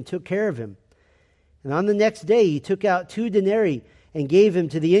inn and took care of him. And on the next day he took out 2 denarii and gave him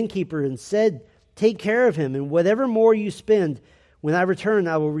to the innkeeper and said, Take care of him, and whatever more you spend, when I return,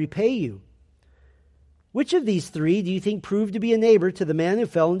 I will repay you. Which of these 3 do you think proved to be a neighbor to the man who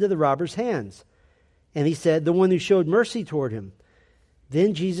fell into the robber's hands? And he said, The one who showed mercy toward him.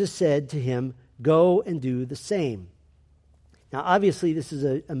 Then Jesus said to him, Go and do the same. Now, obviously, this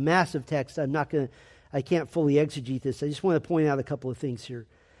is a massive text. I can't fully exegete this. I just want to point out a couple of things here.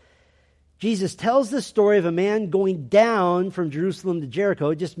 Jesus tells the story of a man going down from Jerusalem to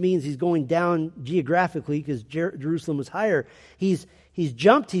Jericho. It just means he's going down geographically because Jerusalem was higher. He's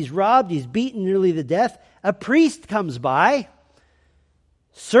jumped, he's robbed, he's beaten nearly to death. A priest comes by.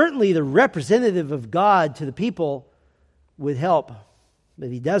 Certainly the representative of God to the people would help, but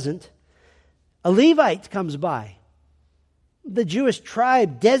he doesn't. A Levite comes by. The Jewish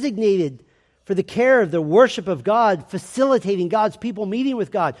tribe designated for the care of the worship of God, facilitating God's people meeting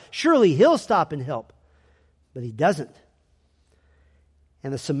with God. Surely he'll stop and help. But he doesn't.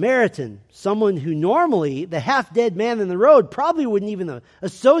 And the Samaritan, someone who normally the half-dead man in the road probably wouldn't even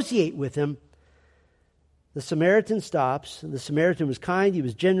associate with him, the Samaritan stops. And the Samaritan was kind, he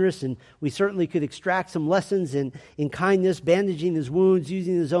was generous, and we certainly could extract some lessons in kindness, bandaging his wounds,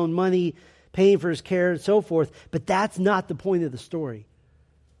 using his own money, paying for his care, and so forth. But that's not the point of the story.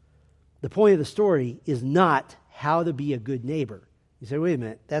 The point of the story is not how to be a good neighbor. You say, wait a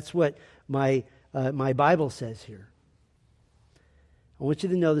minute, that's what my Bible says here. I want you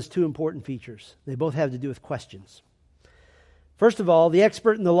to know there's 2 important features. They both have to do with questions. First of all, the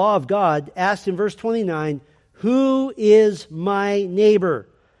expert in the law of God asked in verse 29, Who is my neighbor?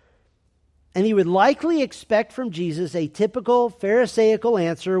 And he would likely expect from Jesus a typical Pharisaical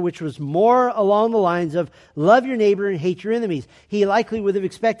answer, which was more along the lines of love your neighbor and hate your enemies. He likely would have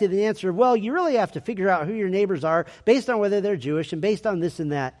expected an answer of, well, you really have to figure out who your neighbors are based on whether they're Jewish and based on this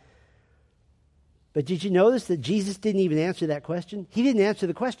and that. But did you notice that Jesus didn't even answer that question? He didn't answer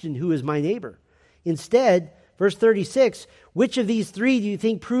the question, who is my neighbor? Instead, verse 36, which of these 3 do you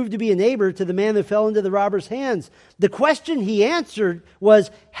think proved to be a neighbor to the man who fell into the robber's hands? The question he answered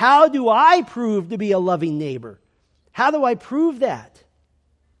was, how do I prove to be a loving neighbor? How do I prove that?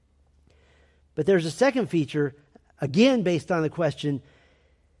 But there's a second feature, again based on the question.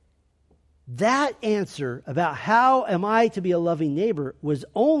 That answer about how am I to be a loving neighbor was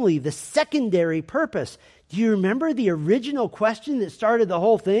only the secondary purpose. Do you remember the original question that started the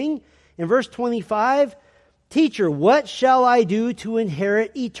whole thing? In verse 25, Teacher, what shall I do to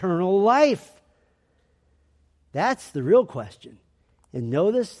inherit eternal life? That's the real question. And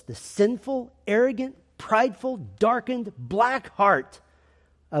notice the sinful, arrogant, prideful, darkened, black heart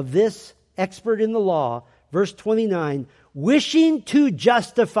of this expert in the law, verse 29, wishing to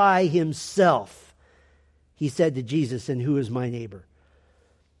justify himself, he said to Jesus, and who is my neighbor?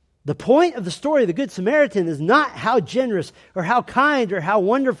 The point of the story of the Good Samaritan is not how generous or how kind or how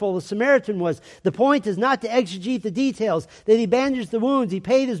wonderful the Samaritan was. The point is not to exegete the details, that he bandaged the wounds, he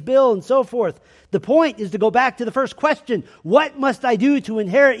paid his bill, and so forth. The point is to go back to the first question, what must I do to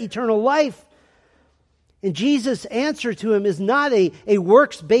inherit eternal life? And Jesus' answer to him is not a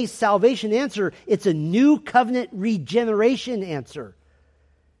works-based salvation answer. It's a new covenant regeneration answer.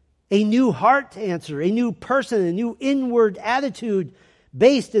 A new heart answer, a new person, a new inward attitude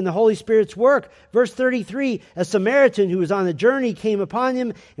based in the Holy Spirit's work. Verse 33, a Samaritan who was on a journey came upon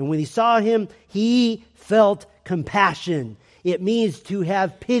him, and when he saw him, he felt compassion. It means to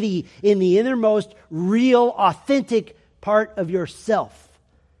have pity in the innermost, real, authentic part of yourself.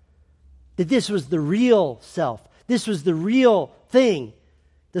 That this was the real self. This was the real thing.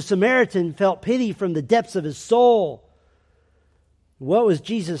 The Samaritan felt pity from the depths of his soul. What was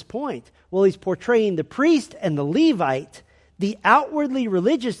Jesus' point? Well, he's portraying the priest and the Levite, the outwardly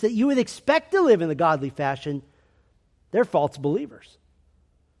religious that you would expect to live in a godly fashion. They're false believers.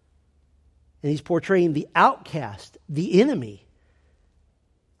 And he's portraying the outcast, the enemy,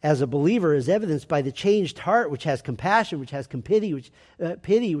 as a believer, is evidenced by the changed heart, which has compassion, which has pity,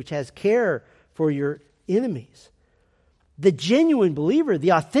 which has care for your enemies. The genuine believer,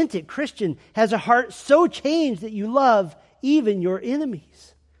 the authentic Christian, has a heart so changed that you love even your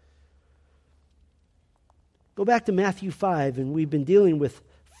enemies. Go back to Matthew 5, and we've been dealing with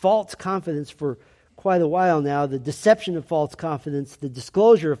false confidence for quite a while now, the deception of false confidence, the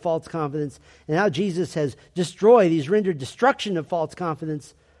disclosure of false confidence, and how Jesus has destroyed, he's rendered destruction of false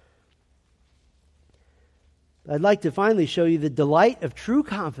confidence. I'd like to finally show you the delight of true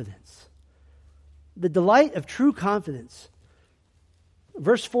confidence. The delight of true confidence.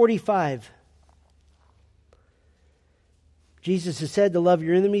 Verse 45. Jesus has said to love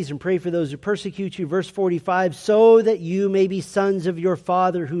your enemies and pray for those who persecute you. Verse 45, so that you may be sons of your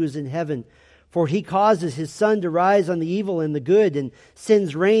Father who is in heaven. For he causes his sun to rise on the evil and the good, and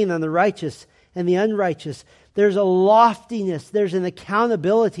sends rain on the righteous and the unrighteous. There's a loftiness, there's an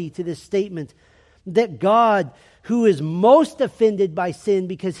accountability to this statement that God, who is most offended by sin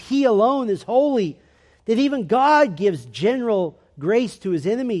because he alone is holy, that even God gives general grace to his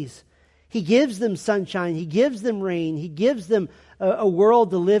enemies. He gives them sunshine, he gives them rain, he gives them a world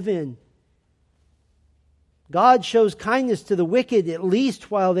to live in. God shows kindness to the wicked, at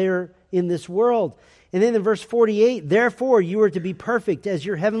least while they're in this world. And then in verse 48, therefore you are to be perfect as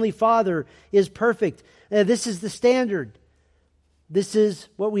your heavenly Father is perfect. This is the standard. This is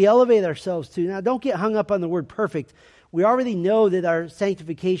what we elevate ourselves to. Now, don't get hung up on the word perfect. We already know that our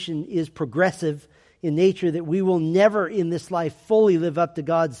sanctification is progressive in nature, that we will never in this life fully live up to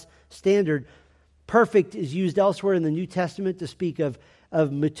God's standard. Perfect is used elsewhere in the New Testament to speak of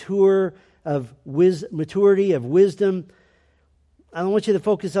maturity, of wisdom. I don't want you to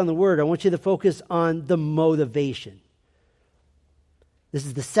focus on the word. I want you to focus on the motivation. This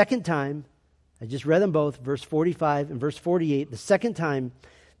is the second time, I just read them both, verse 45 and verse 48, the second time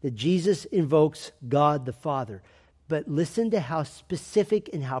that Jesus invokes God the Father. But listen to how specific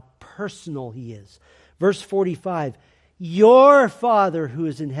and how personal he is. Verse 45, your Father who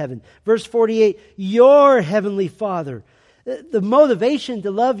is in heaven. Verse 48, your heavenly Father. The motivation to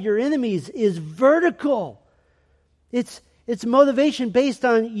love your enemies is vertical. It's motivation based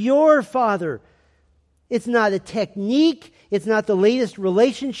on your Father. It's not a technique. It's not the latest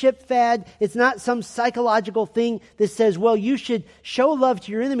relationship fad. It's not some psychological thing that says, well, you should show love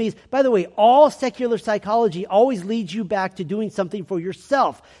to your enemies. By the way, all secular psychology always leads you back to doing something for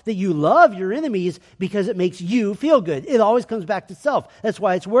yourself. That you love your enemies because it makes you feel good. It always comes back to self. That's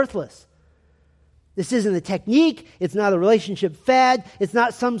why it's worthless. This isn't a technique. It's not a relationship fad. It's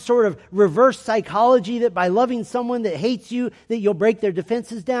not some sort of reverse psychology that by loving someone that hates you, that you'll break their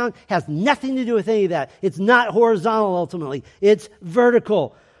defenses down. It has nothing to do with any of that. It's not horizontal ultimately. It's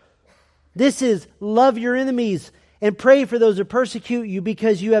vertical. This is love your enemies and pray for those who persecute you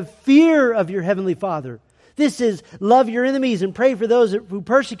because you have fear of your heavenly Father. This is love your enemies and pray for those who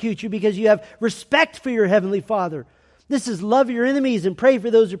persecute you because you have respect for your heavenly Father. This is love your enemies and pray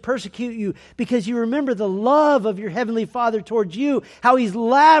for those who persecute you, because you remember the love of your heavenly Father towards you, how He's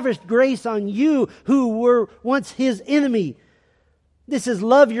lavished grace on you who were once His enemy. This is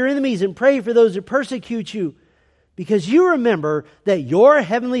love your enemies and pray for those who persecute you, because you remember that your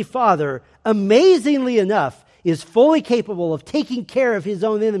heavenly Father, amazingly enough, is fully capable of taking care of His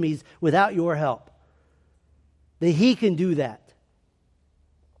own enemies without your help. That He can do that.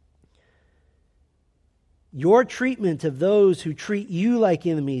 Your treatment of those who treat you like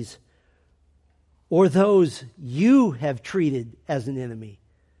enemies, or those you have treated as an enemy,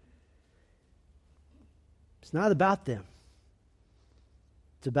 it's not about them.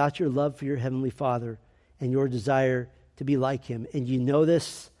 It's about your love for your heavenly Father and your desire to be like Him. And you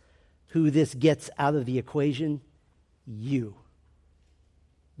notice who this gets out of the equation? You.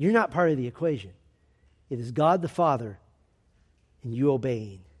 You're not part of the equation. It is God the Father and you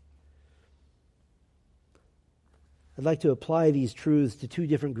obeying. I'd like to apply these truths to two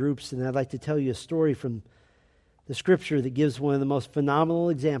different groups, and I'd like to tell you a story from the Scripture that gives one of the most phenomenal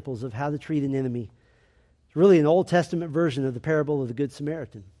examples of how to treat an enemy. It's really an Old Testament version of the parable of the Good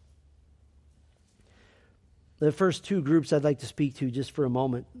Samaritan. The first two groups I'd like to speak to just for a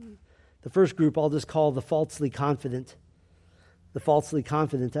moment. The first group I'll just call the falsely confident. The falsely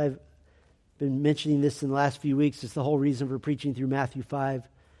confident. I've been mentioning this in the last few weeks. It's the whole reason for preaching through Matthew 5.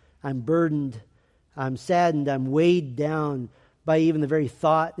 I'm burdened, I'm saddened, I'm weighed down by even the very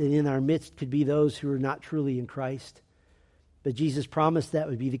thought that in our midst could be those who are not truly in Christ. But Jesus promised that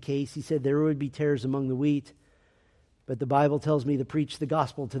would be the case. He said there would be tares among the wheat. But the Bible tells me to preach the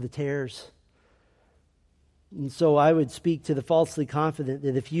gospel to the tares. And so I would speak to the falsely confident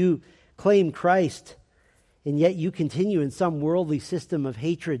that if you claim Christ and yet you continue in some worldly system of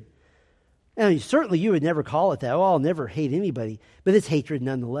hatred, and certainly you would never call it that. Oh, I'll never hate anybody. But it's hatred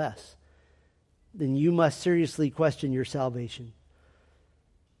nonetheless. Then you must seriously question your salvation.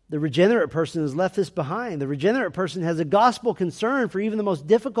 The regenerate person has left this behind. The regenerate person has a gospel concern for even the most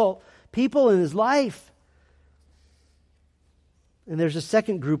difficult people in his life. And there's a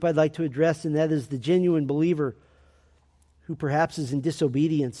second group I'd like to address, and that is the genuine believer who perhaps is in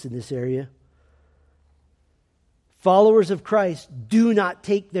disobedience in this area. Followers of Christ do not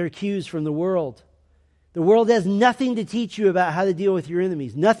take their cues from the world. The world has nothing to teach you about how to deal with your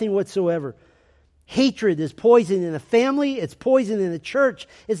enemies. Nothing whatsoever. Hatred is poison in a family. It's poison in a church.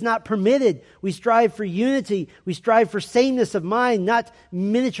 It's not permitted. We strive for unity. We strive for sameness of mind, not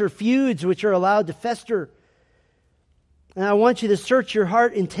miniature feuds which are allowed to fester. And I want you to search your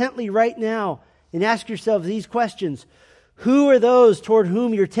heart intently right now and ask yourself these questions. Who are those toward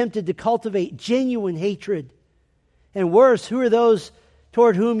whom you're tempted to cultivate genuine hatred? And worse, who are those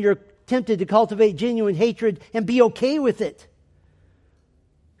toward whom you're tempted to cultivate genuine hatred and be okay with it?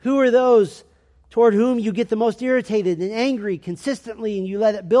 Who are those toward whom you get the most irritated and angry consistently and you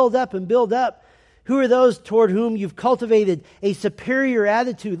let it build up and build up? Who are those toward whom you've cultivated a superior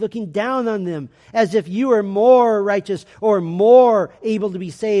attitude, looking down on them as if you are more righteous or more able to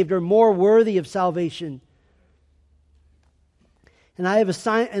be saved or more worthy of salvation? And I have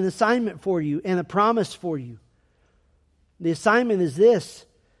an assignment for you and a promise for you. The assignment is this.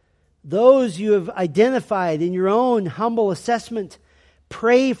 Those you have identified in your own humble assessment,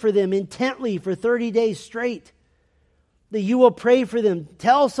 pray for them intently for 30 days straight. That you will pray for them.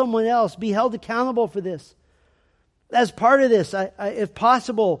 Tell someone else. Be held accountable for this. As part of this, if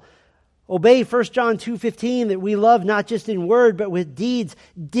possible, obey 1 John 2:15 that we love not just in word but with deeds.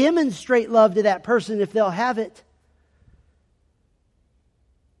 Demonstrate love to that person if they'll have it.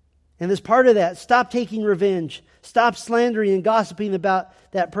 And as part of that, stop taking revenge. Stop slandering and gossiping about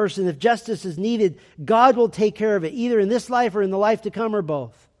that person. If justice is needed, God will take care of it, either in this life or in the life to come or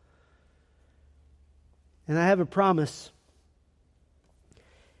both. And I have a promise.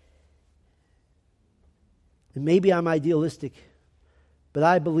 And maybe I'm idealistic, but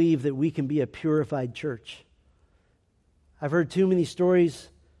I believe that we can be a purified church. I've heard too many stories,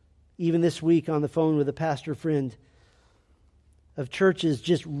 even this week on the phone with a pastor friend, of churches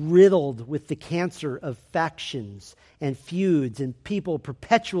just riddled with the cancer of factions and feuds and people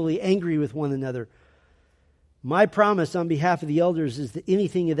perpetually angry with one another. My promise on behalf of the elders is that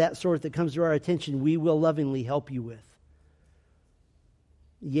anything of that sort that comes to our attention, we will lovingly help you with.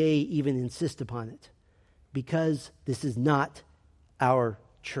 Yea, even insist upon it. Because this is not our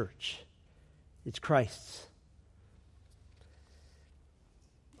church. It's Christ's.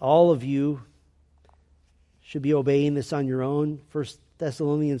 All of you should be obeying this on your own. 1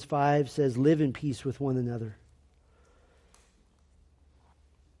 Thessalonians 5 says, live in peace with one another.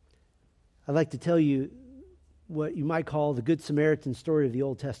 I'd like to tell you what you might call the Good Samaritan story of the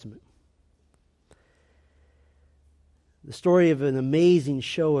Old Testament. The story of an amazing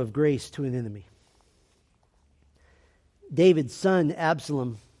show of grace to an enemy. David's son,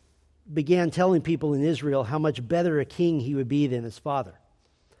 Absalom, began telling people in Israel how much better a king he would be than his father.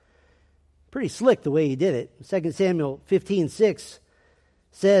 Pretty slick the way he did it. 2 Samuel 15:6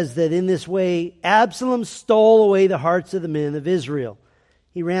 says that in this way, Absalom stole away the hearts of the men of Israel.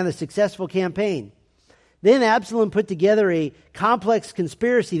 He ran a successful campaign. Then Absalom put together a complex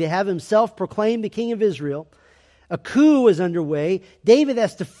conspiracy to have himself proclaimed the king of Israel. A coup was underway. David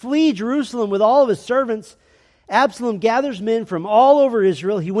has to flee Jerusalem with all of his servants. Absalom gathers men from all over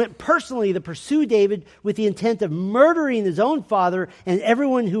Israel. He went personally to pursue David with the intent of murdering his own father and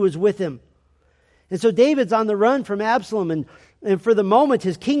everyone who was with him. And so David's on the run from Absalom, and for the moment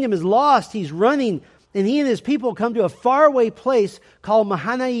his kingdom is lost. He's running, and he and his people come to a faraway place called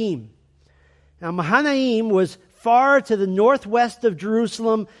Mahanaim. Now Mahanaim was far to the northwest of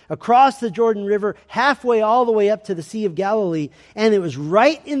Jerusalem, across the Jordan River, halfway all the way up to the Sea of Galilee, and it was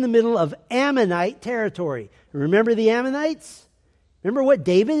right in the middle of Ammonite territory. Remember the Ammonites? Remember what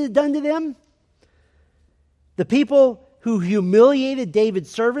David had done to them? The people who humiliated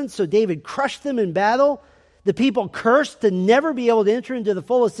David's servants, so David crushed them in battle. The people cursed to never be able to enter into the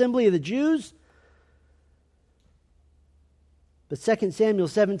full assembly of the Jews. But 2 Samuel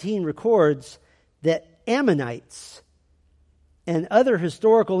 17 records that Ammonites and other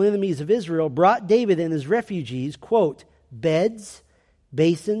historical enemies of Israel brought David and his refugees, quote, beds,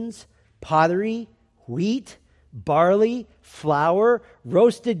 basins, pottery, wheat, barley, flour,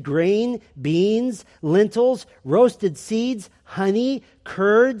 roasted grain, beans, lentils, roasted seeds, honey,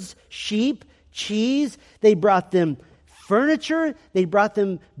 curds, sheep, cheese. They brought them furniture. They brought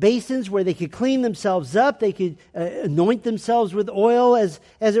them basins where they could clean themselves up. They could anoint themselves with oil as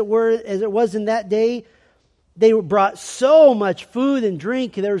it was in that day. They brought so much food and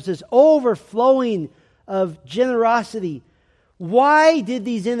drink. There was this overflowing of generosity. Why did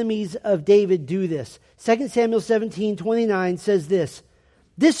these enemies of David do this? 2 Samuel 17:29 says this.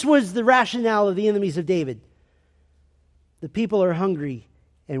 This was the rationale of the enemies of David. The people are hungry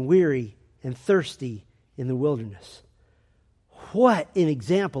and weary and thirsty in the wilderness. What an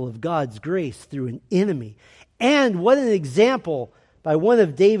example of God's grace through an enemy. And what an example by one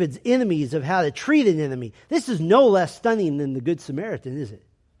of David's enemies of how to treat an enemy. This is no less stunning than the Good Samaritan, is it?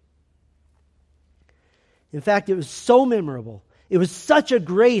 In fact, it was so memorable. It was such a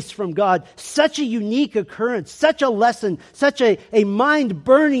grace from God, such a unique occurrence, such a lesson, such a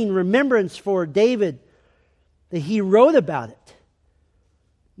mind-burning remembrance for David that he wrote about it.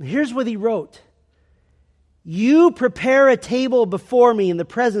 And here's what he wrote. You prepare a table before me in the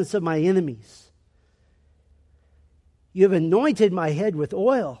presence of my enemies. You have anointed my head with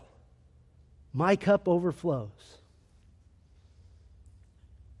oil. My cup overflows.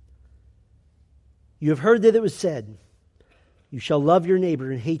 You have heard that it was said, you shall love your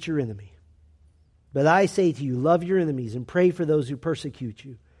neighbor and hate your enemy. But I say to you, love your enemies and pray for those who persecute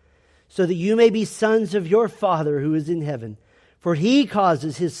you, so that you may be sons of your Father who is in heaven. For he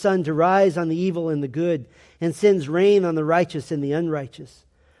causes his sun to rise on the evil and the good, and sends rain on the righteous and the unrighteous.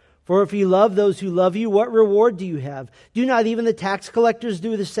 For if you love those who love you, what reward do you have? Do not even the tax collectors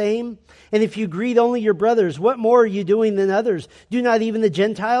do the same? And if you greet only your brothers, what more are you doing than others? Do not even the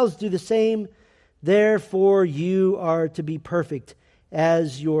Gentiles do the same? Therefore you are to be perfect,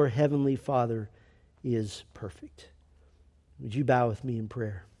 as your heavenly Father is perfect. Would you bow with me in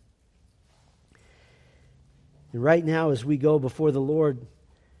prayer? And right now, as we go before the Lord,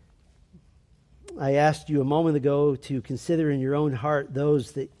 I asked you a moment ago to consider in your own heart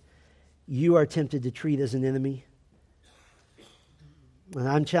those that you are tempted to treat as an enemy. And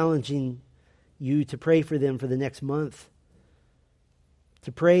I'm challenging you to pray for them for the next month.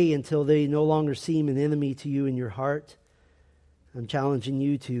 To pray until they no longer seem an enemy to you in your heart. I'm challenging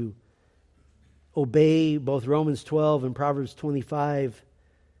you to obey both Romans 12 and Proverbs 25.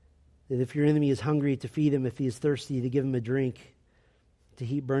 That if your enemy is hungry, to feed him. If he is thirsty, to give him a drink. To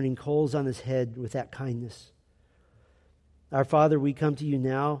heap burning coals on his head with that kindness. Our Father, we come to you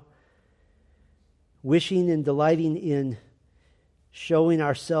now, wishing and delighting in showing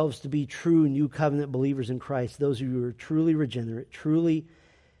ourselves to be true new covenant believers in Christ, those who are truly regenerate, truly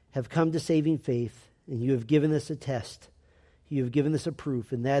have come to saving faith, and you have given us a test. You have given us a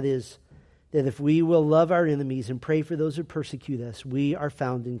proof, and that is that if we will love our enemies and pray for those who persecute us, we are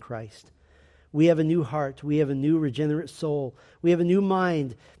found in Christ. We have a new heart. We have a new regenerate soul. We have a new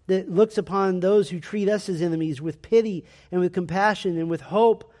mind that looks upon those who treat us as enemies with pity and with compassion and with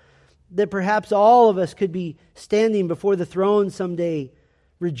hope that perhaps all of us could be standing before the throne someday,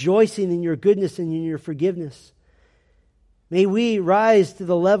 rejoicing in your goodness and in your forgiveness. May we rise to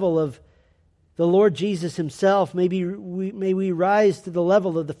the level of the Lord Jesus himself. May we rise to the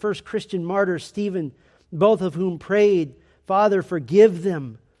level of the first Christian martyr, Stephen, both of whom prayed, Father, forgive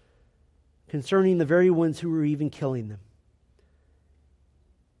them, concerning the very ones who were even killing them.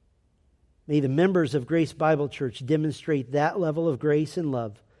 May the members of Grace Bible Church demonstrate that level of grace and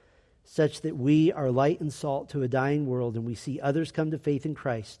love, such that we are light and salt to a dying world, and we see others come to faith in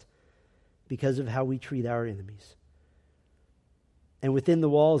Christ because of how we treat our enemies. And within the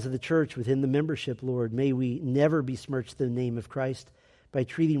walls of the church, within the membership, Lord, may we never besmirch the name of Christ by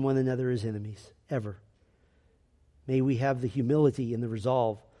treating one another as enemies, ever. May we have the humility and the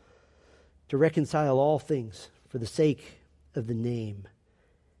resolve to reconcile all things for the sake of the name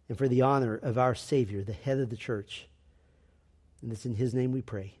and for the honor of our Savior, the head of the church. And it's in His name we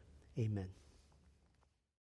pray. Amen.